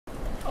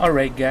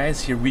Alright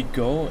guys, here we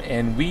go,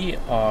 and we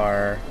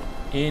are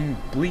in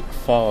Bleak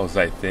Falls,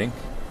 I think,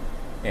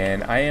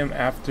 and I am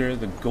after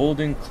the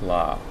Golden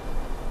Claw.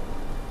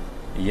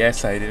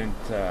 Yes, I didn't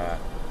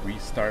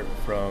restart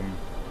from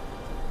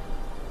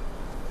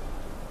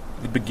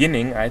the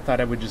beginning. I thought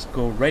I would just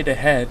go right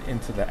ahead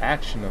into the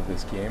action of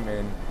this game,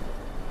 and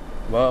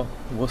well,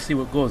 we'll see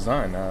what goes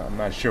on. I'm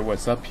not sure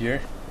what's up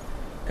here.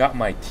 Got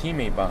my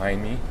teammate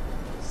behind me,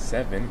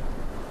 7.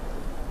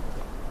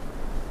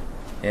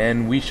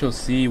 And we shall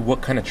see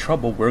what kind of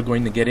trouble we're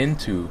going to get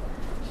into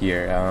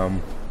here.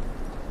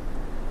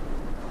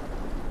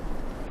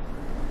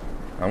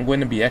 I'm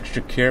going to be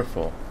extra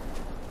careful.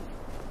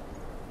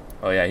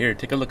 Oh yeah, here,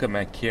 take a look at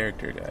my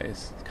character,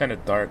 guys. It's kind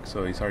of dark,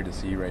 so he's hard to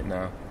see right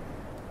now.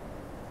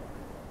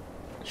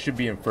 It should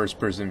be in first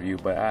person view,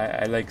 but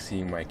I like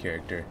seeing my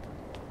character.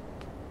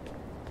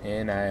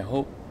 And I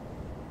hope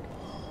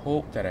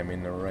that I'm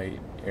in the right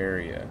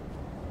area.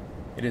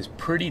 It is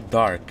pretty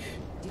dark.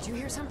 Did you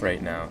hear something?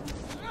 Right now.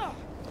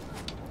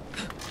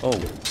 Oh.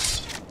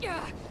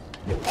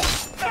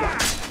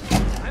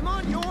 I'm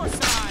on your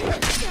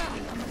side.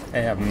 I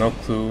have no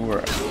clue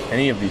where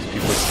any of these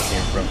people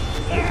came from.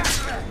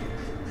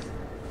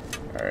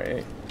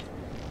 Alright.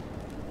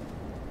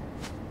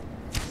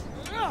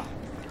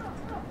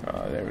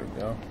 Oh, there we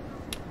go.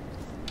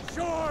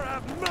 Sure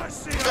have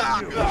mercy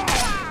on you.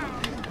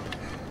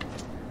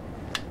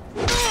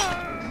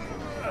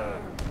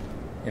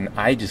 And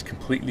I just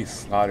completely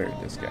slaughtered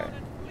this guy.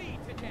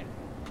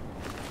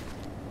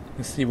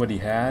 Let's see what he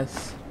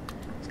has.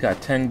 He's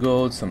got 10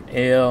 gold, some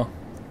ale.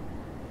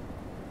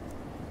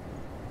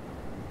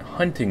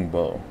 Hunting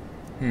bow.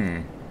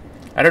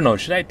 I don't know.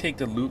 Should I take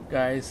the loot,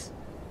 guys?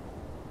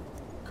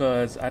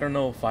 Because I don't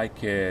know if I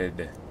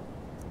could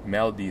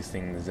meld these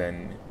things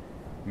and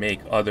make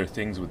other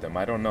things with them.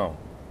 I don't know.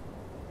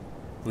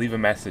 Leave a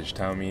message.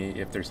 Tell me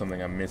if there's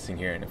something I'm missing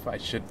here and if I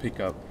should pick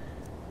up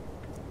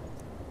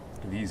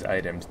these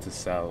items to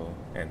sell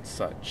and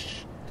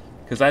such.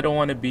 Because I don't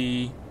want to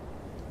be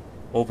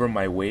over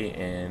my weight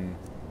and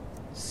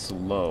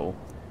slow.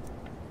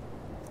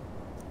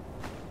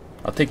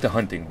 I'll take the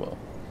hunting bow.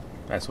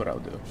 That's what I'll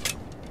do.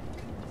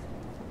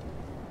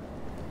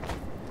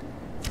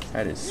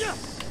 That is...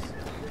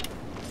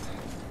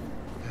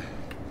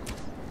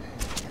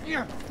 Make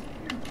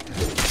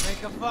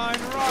a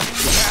fine rocking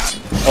cap.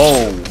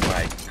 Oh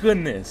my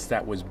goodness,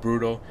 that was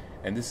brutal.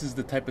 And this is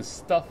the type of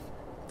stuff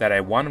that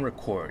I want to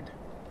record.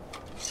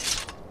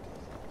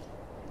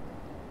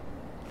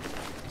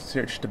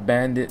 Search the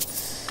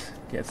bandits.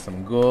 Get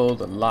some gold,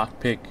 a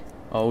lockpick.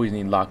 Always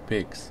need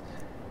lockpicks.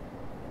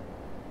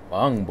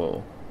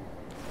 Longbow.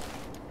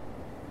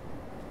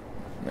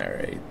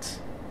 Alright.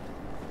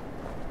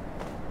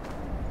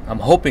 I'm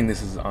hoping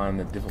this is on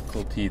the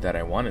difficulty that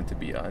I want it to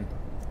be on.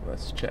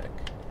 Let's check.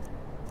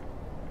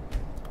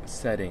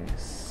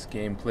 Settings.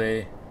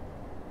 Gameplay.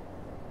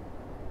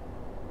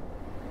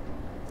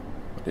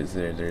 What is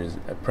there? There's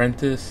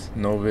Apprentice,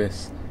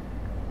 Novice,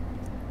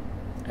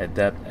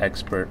 Adept,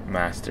 Expert,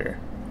 Master.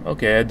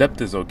 Okay,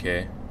 Adept is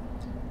okay.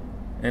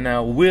 And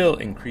I will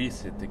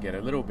increase it to get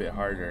a little bit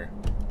harder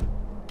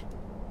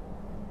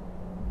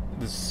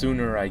the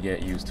sooner I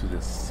get used to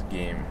this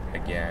game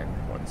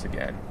once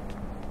again.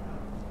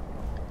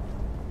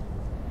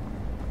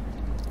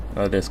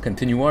 Let us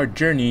continue our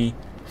journey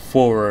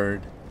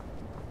forward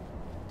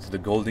to the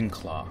Golden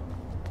Claw.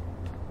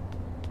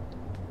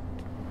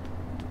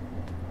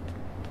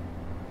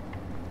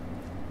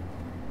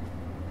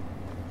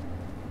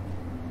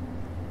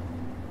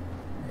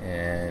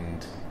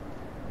 And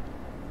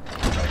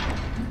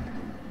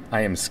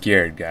I am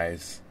scared,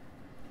 guys.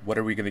 What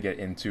are we gonna get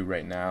into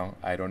right now?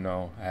 I don't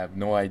know. I have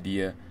no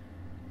idea.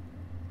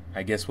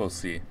 I guess we'll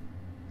see.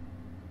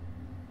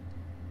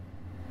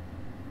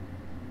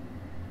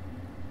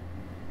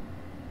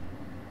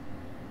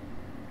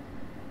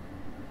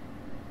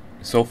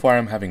 So far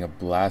I'm having a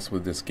blast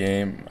with this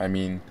game. I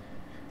mean,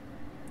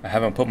 I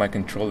haven't put my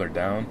controller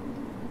down.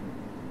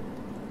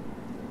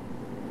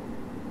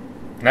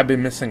 And I've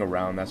been messing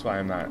around, that's why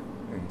I'm not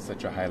in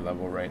such a high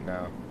level right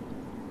now.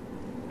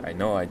 I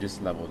know I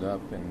just leveled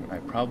up and I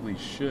probably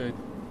should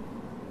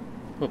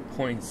put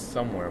points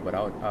somewhere, but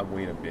I'll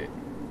wait a bit.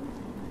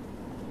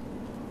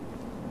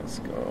 Let's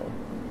go.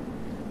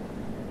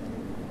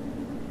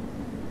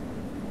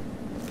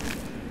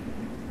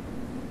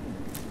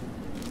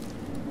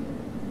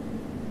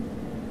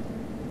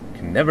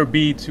 Can never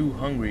be too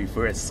hungry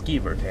for a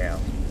skeever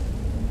tail.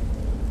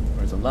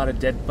 There's a lot of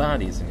dead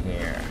bodies in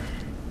here.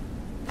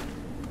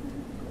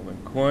 Golden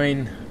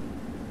coin.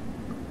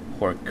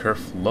 Pork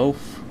kerf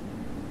loaf.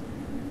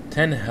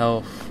 10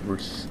 health.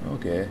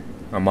 Okay.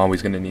 I'm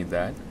always gonna need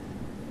that.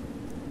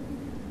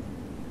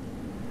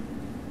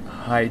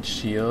 Hide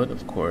shield,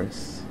 of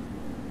course.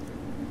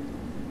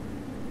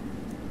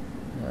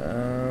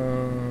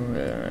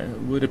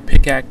 Would a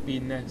pickaxe be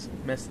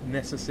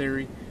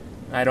necessary?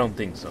 I don't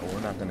think so.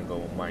 We're not gonna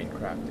go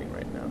Minecrafting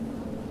right now.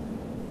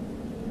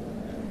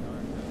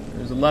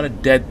 There's a lot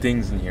of dead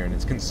things in here, and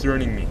it's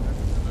concerning me.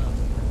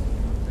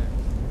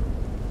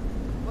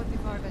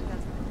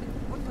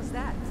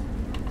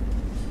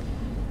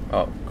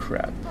 Oh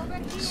crap.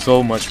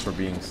 So much for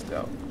being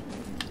stealth.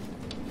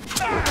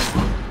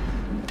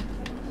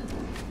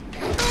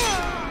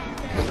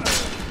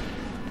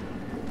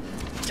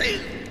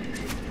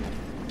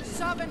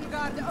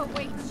 Sovngarde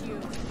awaits you.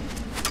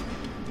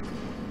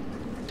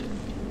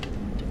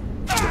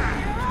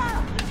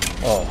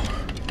 Oh.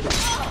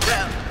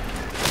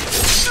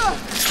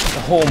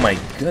 Oh my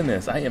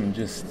goodness, I am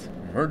just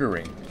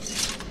murdering.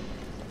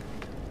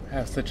 I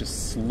have such a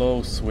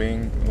slow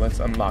swing. Let's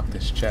unlock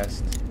this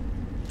chest.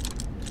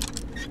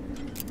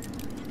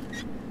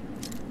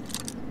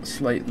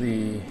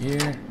 Slightly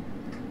here.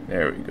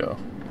 There we go.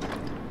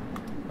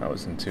 That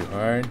wasn't too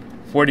hard.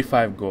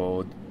 45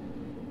 gold.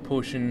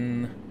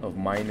 Potion of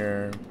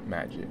minor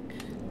magic.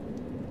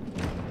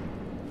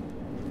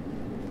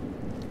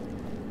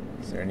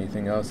 Is there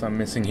anything else I'm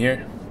missing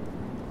here?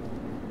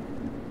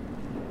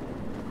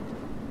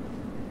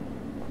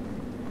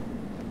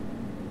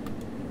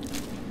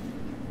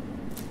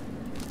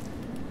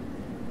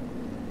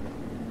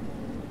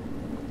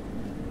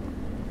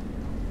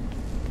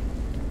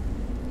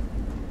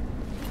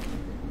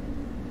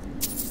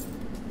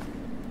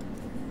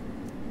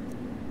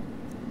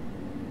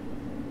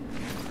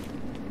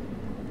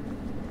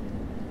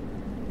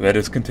 Let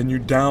us continue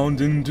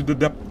down into the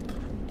depth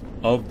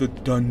of the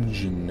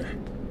dungeon.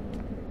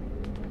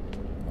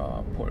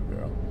 Aw, poor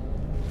girl.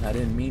 I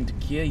didn't mean to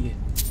kill you.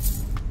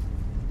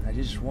 I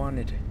just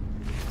wanted...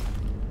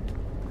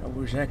 I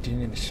was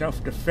acting in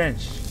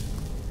self-defense.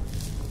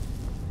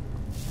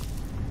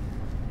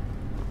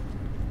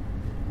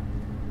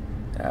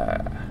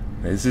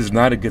 This is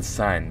not a good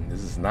sign.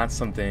 This is not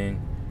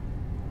something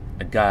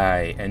a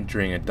guy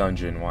entering a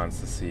dungeon wants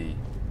to see.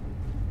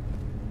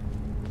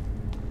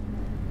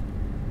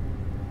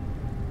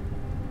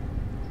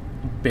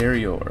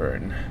 Burial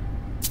urn.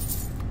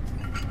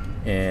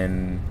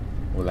 And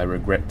will I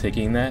regret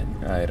taking that?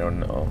 I don't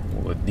know.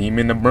 Will a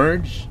demon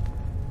emerge?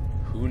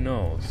 Who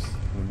knows?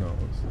 Who knows?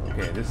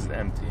 Okay, this is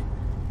empty.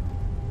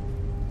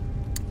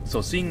 So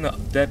seeing the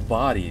dead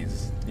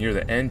bodies near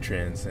the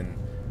entrance and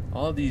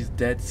all these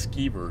dead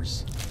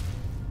skeevers,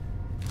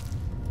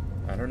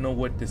 I don't know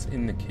what this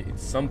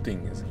indicates.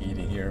 Something is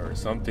eating here, or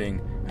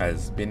something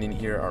has been in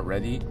here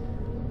already.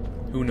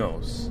 Who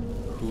knows?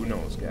 Who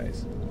knows,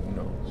 guys? Who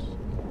knows?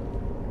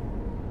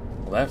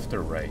 Left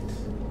or right?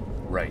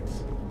 Right.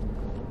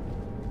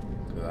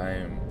 Because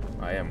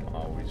I am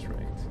always right.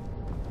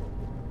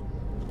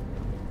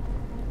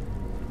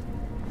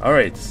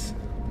 Alright.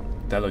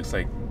 That looks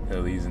like it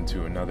leads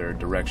into another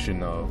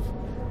direction of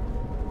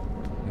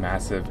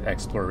massive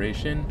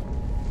exploration.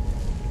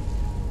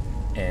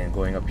 And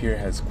going up here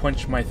has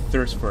quenched my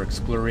thirst for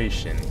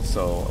exploration.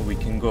 So we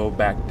can go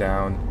back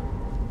down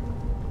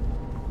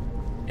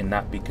and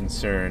not be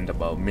concerned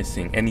about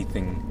missing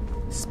anything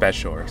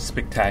special or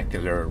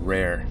spectacular or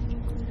rare.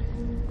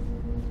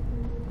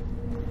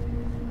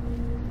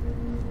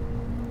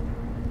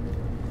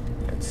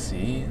 Let's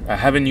see. I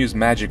haven't used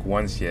magic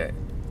once yet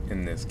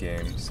in this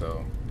game,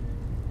 so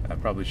I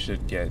probably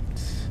should get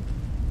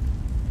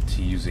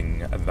to using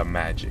the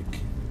magic.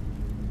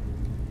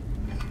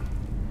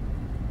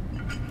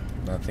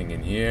 Nothing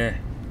in here.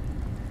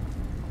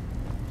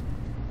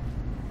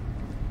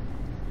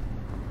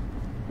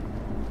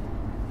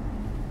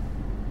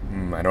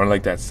 I don't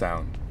like that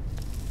sound.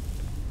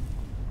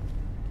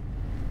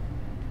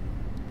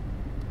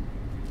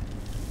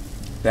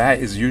 That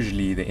is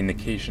usually the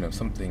indication of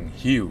something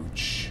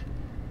huge,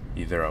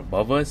 either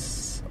above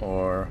us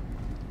or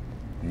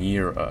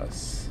near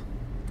us.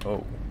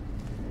 Oh.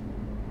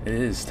 It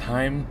is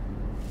time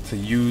to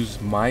use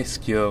my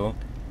skill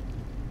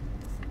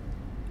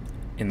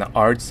in the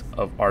arts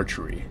of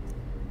archery.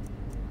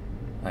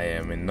 I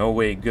am in no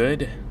way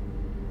good,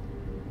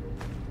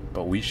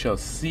 but we shall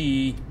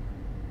see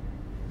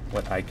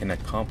what I can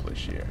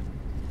accomplish here.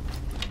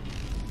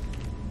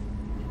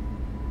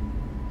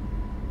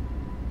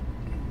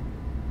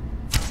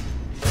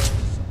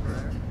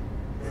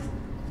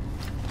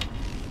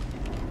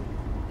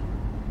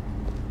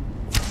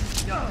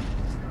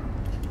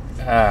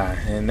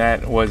 And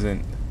that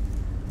wasn't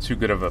too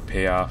good of a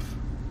payoff.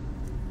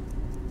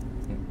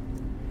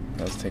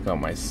 Let's take out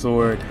my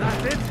sword.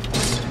 That's it.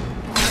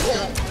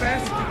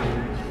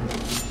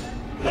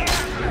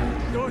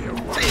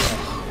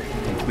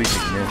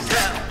 Completely missed.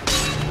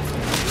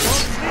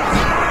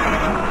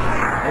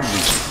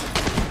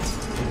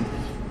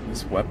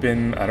 This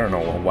weapon, I don't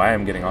know why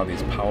I'm getting all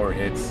these power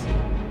hits,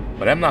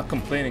 but I'm not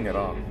complaining at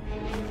all.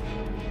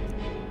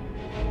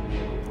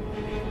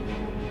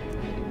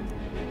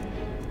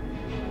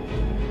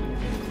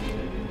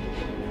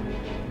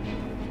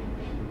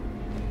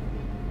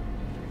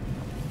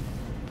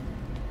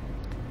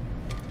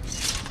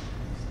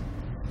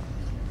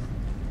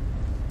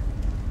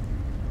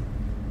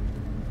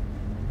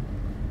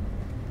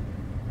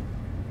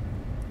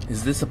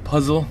 Is this a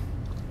puzzle?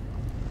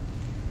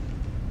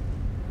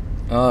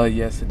 Oh,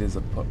 yes, it is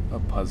a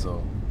puzzle,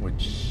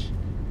 which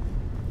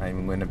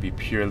I'm going to be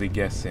purely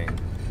guessing.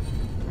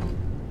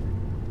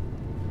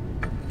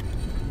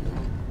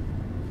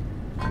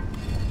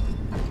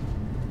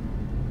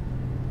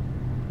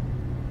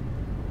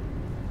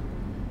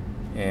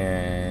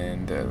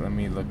 let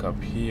me look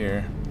up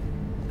here.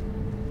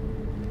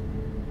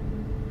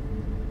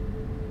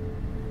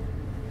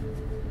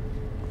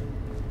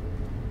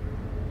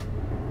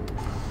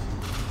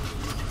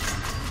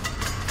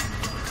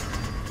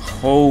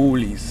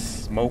 Holy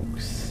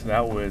smokes,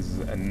 that was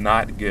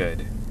not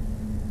good.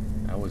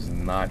 That was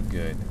not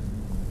good.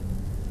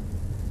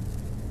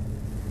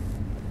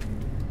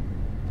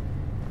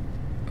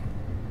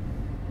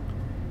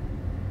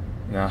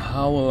 Now,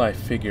 how will I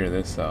figure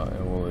this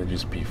out? Will it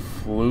just be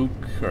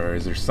fluke, or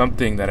is there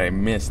something that I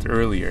missed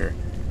earlier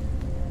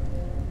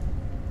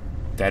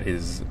that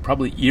is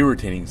probably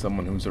irritating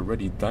someone who's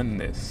already done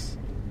this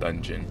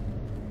dungeon?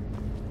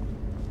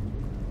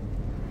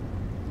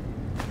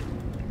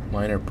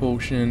 Minor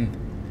potion.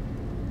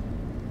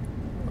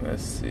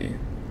 Let's see.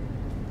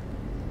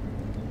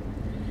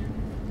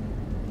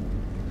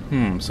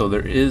 So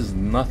there is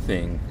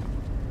nothing.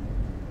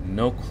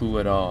 No clue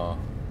at all.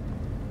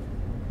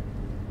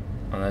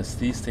 Unless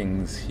these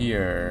things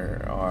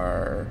here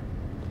are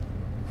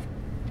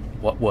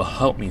what will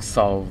help me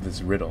solve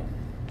this riddle.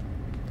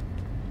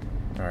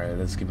 Alright,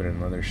 let's give it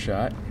another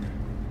shot.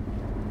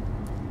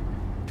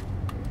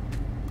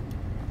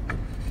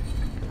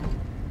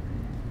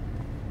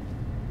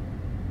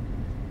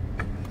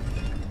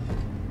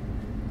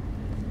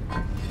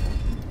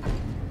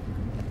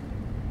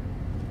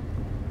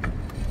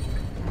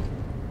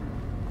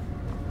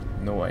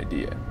 No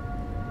idea.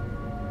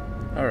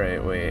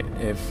 Alright, wait.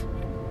 If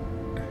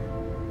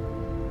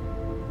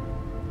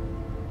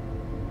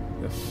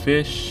the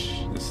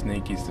fish, the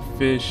snake eats the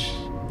fish,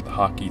 the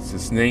hawk eats the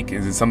snake,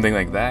 is it something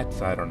like that?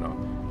 I don't know.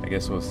 I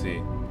guess we'll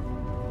see.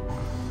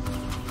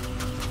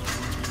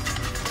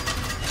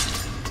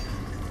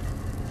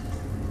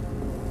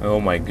 Oh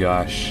my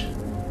gosh.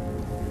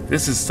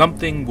 This is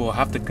something we'll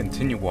have to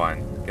continue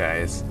on,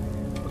 guys,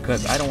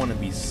 because I don't want to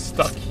be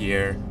stuck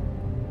here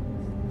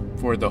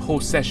for the whole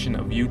session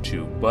of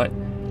YouTube. But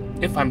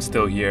if I'm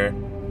still here,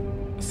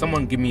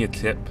 someone give me a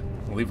tip,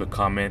 leave a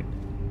comment.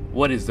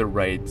 What is the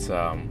right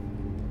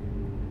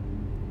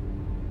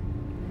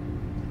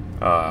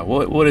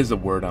what is the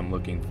word I'm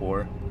looking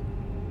for?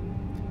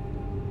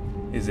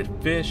 Is it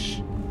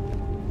fish,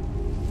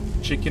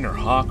 chicken, or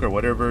hawk, or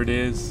whatever it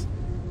is?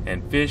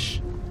 And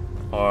fish,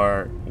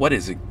 or what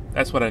is it?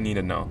 That's what I need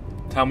to know.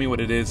 Tell me what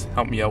it is,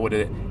 help me out with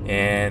it,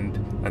 and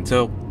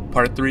until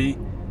part 3,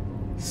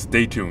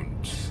 stay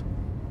tuned.